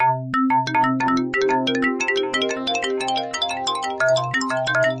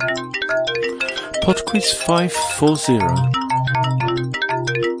PodQuiz 540.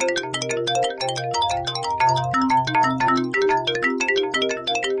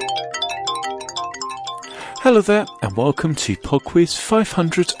 Hello there and welcome to PodQuiz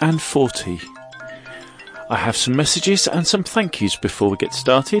 540. I have some messages and some thank yous before we get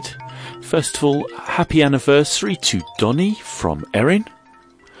started. First of all, happy anniversary to Donnie from Erin.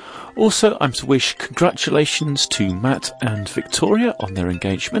 Also, I'm to wish congratulations to Matt and Victoria on their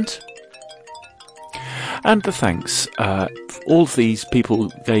engagement. And the thanks. All of these people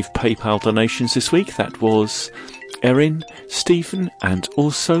gave PayPal donations this week. That was Erin, Stephen and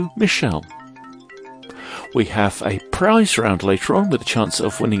also Michelle. We have a prize round later on with a chance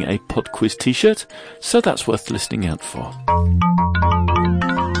of winning a PodQuiz t-shirt, so that's worth listening out for.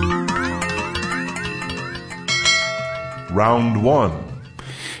 Round 1.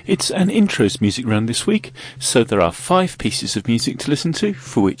 It's an intros music round this week, so there are 5 pieces of music to listen to,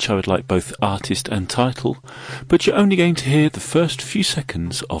 for which I would like both artist and title, but you're only going to hear the first few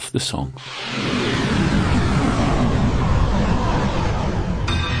seconds of the song.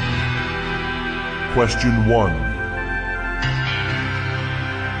 Question 1.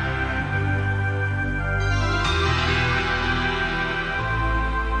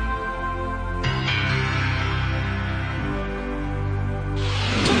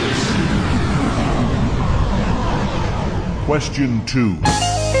 Question 2.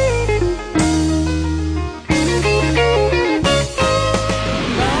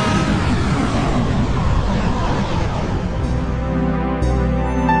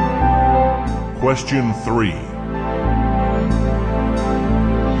 Question 3.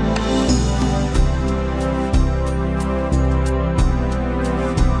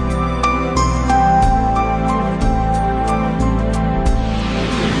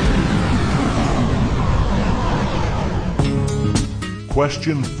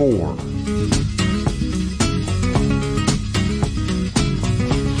 Question 4.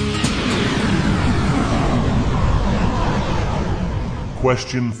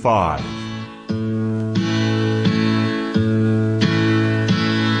 Question 5.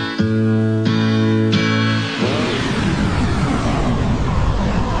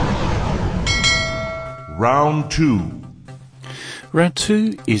 Round 2. Round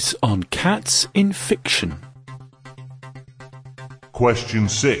 2 is on cats in fiction. Question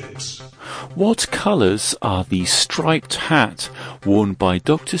 6. What colours are the striped hat worn by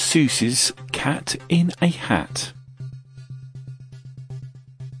Dr. Seuss's Cat in a Hat?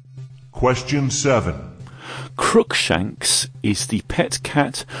 Question 7. Crookshanks is the pet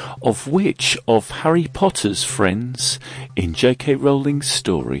cat of which of Harry Potter's friends in J.K. Rowling's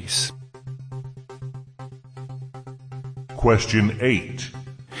stories? Question 8.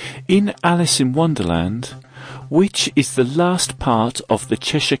 In Alice in Wonderland, which is the last part of the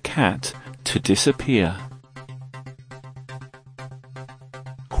Cheshire Cat to disappear?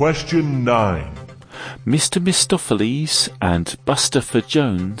 Question 9. Mr. Mistopheles and Bustopher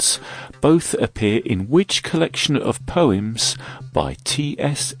Jones both appear in which collection of poems by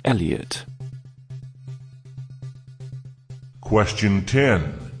T.S. Eliot? Question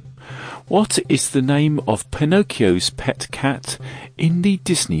 10. What is the name of Pinocchio's pet cat in the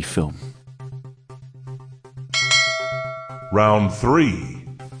Disney film? Round 3.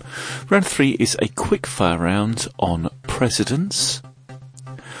 Round 3 is a quickfire round on presidents.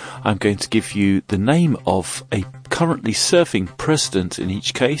 I'm going to give you the name of a currently serving president in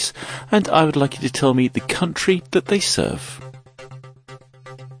each case, and I would like you to tell me the country that they serve.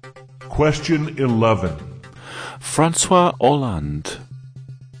 Question 11. François Hollande.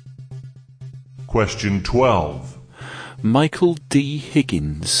 Question 12. Michael D.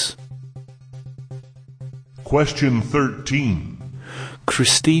 Higgins. Question 13.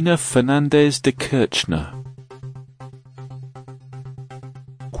 Cristina Fernandez de Kirchner.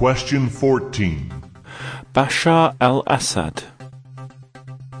 Question 14. Bashar al-Assad.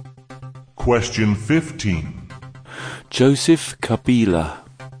 Question 15. Joseph Kabila.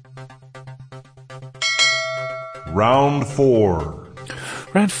 Round 4.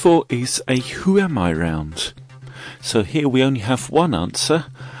 Round 4 is a Who Am I round. So here we only have one answer,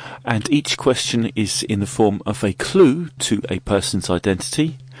 and each question is in the form of a clue to a person's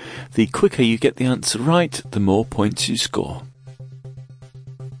identity. The quicker you get the answer right, the more points you score.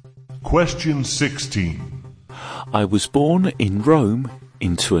 Question 16. I was born in Rome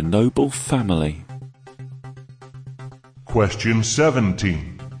into a noble family. Question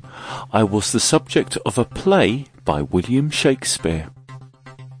 17. I was the subject of a play by William Shakespeare.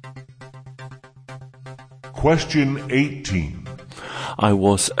 Question 18. I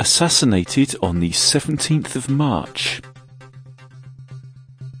was assassinated on the 17th of March.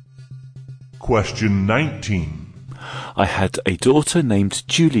 Question 19. I had a daughter named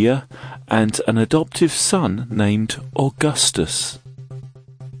Julia and an adoptive son named Augustus.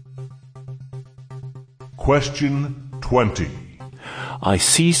 Question 20. I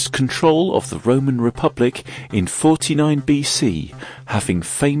seized control of the Roman Republic in 49 BC, having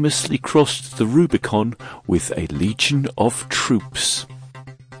famously crossed the Rubicon with a legion of troops.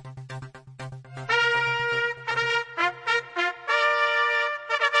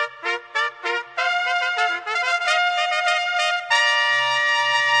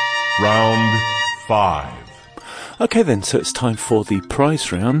 Round 5. Okay then, so it's time for the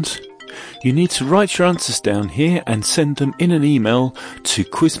prize round. You need to write your answers down here and send them in an email to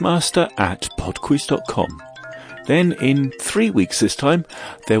quizmaster@podquiz.com. Then in 3 weeks this time,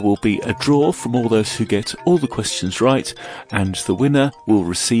 there will be a draw from all those who get all the questions right, and the winner will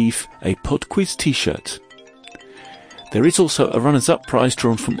receive a PodQuiz t-shirt. There is also a runners-up prize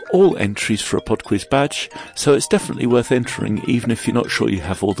drawn from all entries for a PodQuiz badge, so it's definitely worth entering even if you're not sure you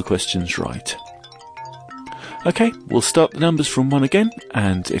have all the questions right. Okay, we'll start the numbers from 1 again,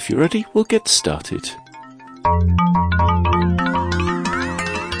 and if you're ready, we'll get started.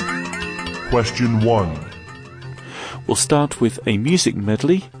 Question 1. We'll start with a music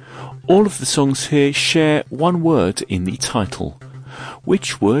medley. All of the songs here share one word in the title.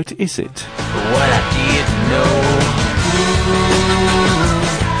 Which word is it? What I didn't know,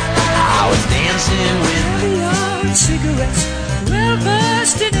 I was dancing with neon cigarettes,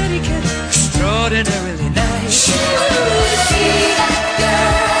 well-versed in etiquette, extraordinarily nice.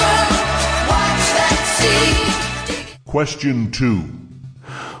 Question 2.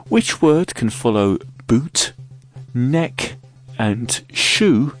 Which word can follow boot, neck, and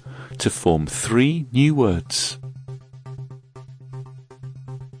shoe to form 3 new words?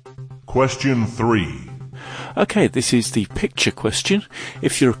 Question 3. Okay, this is the picture question.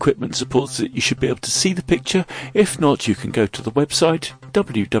 If your equipment supports it, you should be able to see the picture. If not, you can go to the website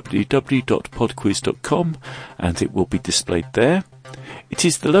www.podquiz.com and it will be displayed there. It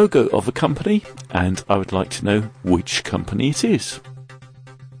is the logo of a company, and I would like to know which company it is.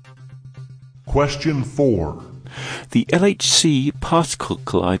 Question 4. The LHC particle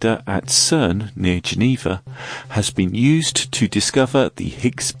collider at CERN near Geneva has been used to discover the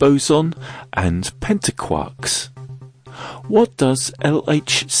Higgs boson and pentaquarks. What does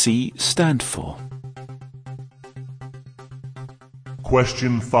LHC stand for?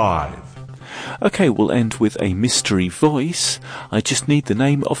 Question 5. Okay, we'll end with a mystery voice. I just need the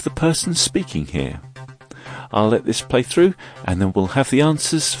name of the person speaking here. I'll let this play through, and then we'll have the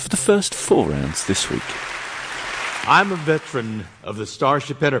answers for the first 4 rounds this week. I'm a veteran of the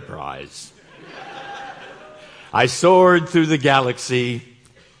Starship Enterprise. I soared through the galaxy,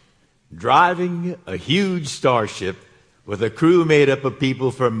 driving a huge starship with a crew made up of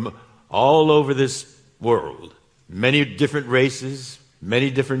people from all over this world. Many different races, many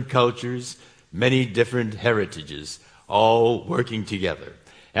different cultures, many different heritages, all working together.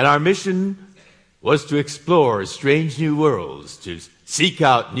 And our mission was to explore strange new worlds, to seek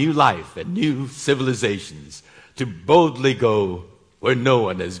out new life and new civilizations, to boldly go where no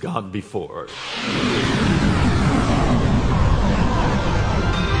one has gone before.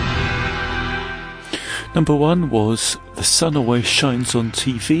 Number 1 was The Sun Always Shines on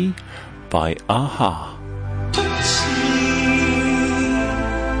TV by Aha.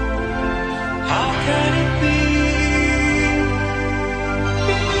 How can it be?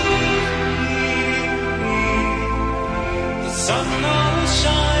 The sun always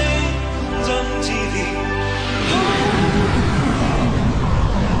shines on TV.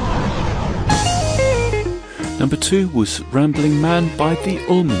 Number 2 was Rambling Man by the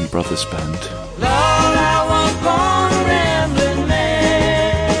Allman Brothers Band. Lord, I was born a rambling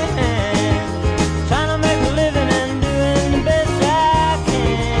man, trying to make a living and doing the best I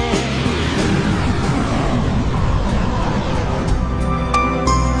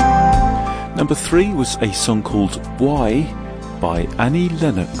can. Number 3 was a song called Why by Annie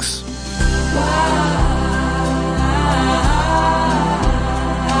Lennox.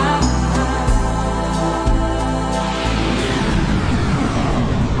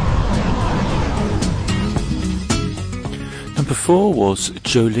 Number 4 was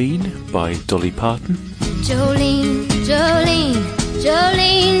Jolene by Dolly Parton. Jolene, Jolene,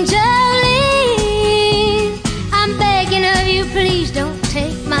 Jolene, Jolene, I'm begging of you, please don't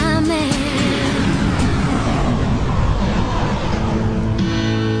take my man.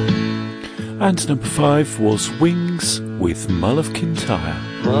 And number 5 was Wings with Mull of Kintyre.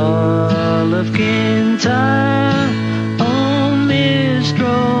 Mull of Kintyre, on me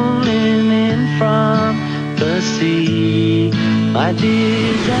strolling in from the sea, my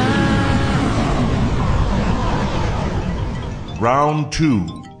desire. Round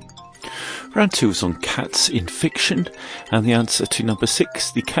 2. Round 2 is on cats in fiction, and the answer to number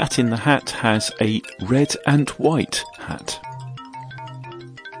 6, the cat in the hat has a red and white hat.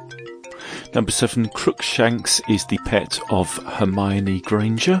 Number 7, Crookshanks is the pet of Hermione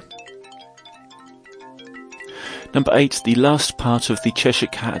Granger. Number 8, the last part of the Cheshire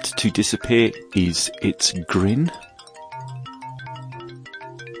Cat to disappear is its grin.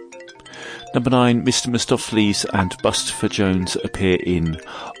 Number 9, Mr. Mistopheles and Bustopher Jones appear in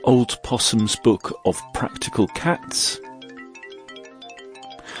Old Possum's Book of Practical Cats.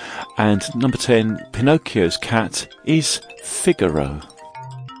 And number 10, Pinocchio's cat is Figaro.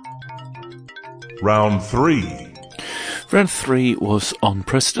 Round 3. Round 3 was on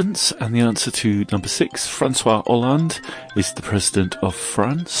presidents, and the answer to number 6, Francois Hollande, is the president of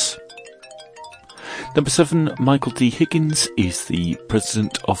France. Number 7, Michael D. Higgins is the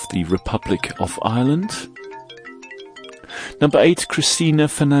president of the Republic of Ireland. Number 8, Cristina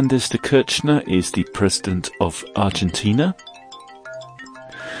Fernandez de Kirchner is the president of Argentina.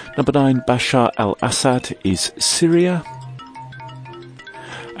 Number 9, Bashar al-Assad is Syria.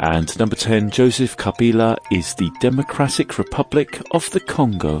 And number 10, Joseph Kabila is the Democratic Republic of the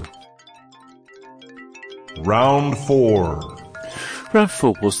Congo. Round 4. Round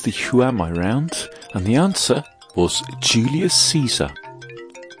 4 was the Who Am I round, and the answer was Julius Caesar.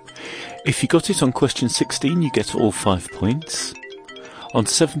 If you got it on question 16, you get all 5 points. On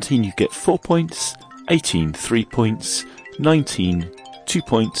 17, you get 4 points, 18, 3 points, 19, 2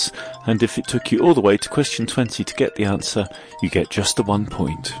 points, and if it took you all the way to question 20 to get the answer, you get just the 1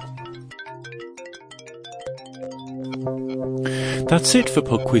 point. That's it for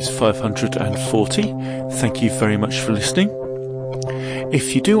PodQuiz 540. Thank you very much for listening.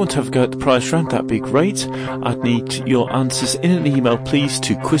 If you do want to have a go at the prize round, that'd be great. I'd need your answers in an email, please,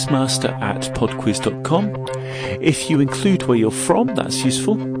 to quizmaster@podquiz.com. If you include where you're from, that's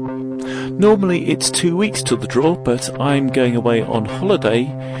useful. Normally it's 2 weeks till the draw, but I'm going away on holiday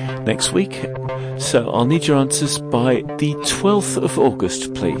next week, so I'll need your answers by the 12th of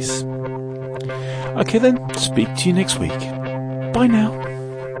August, please. Okay then, speak to you next week. Bye now.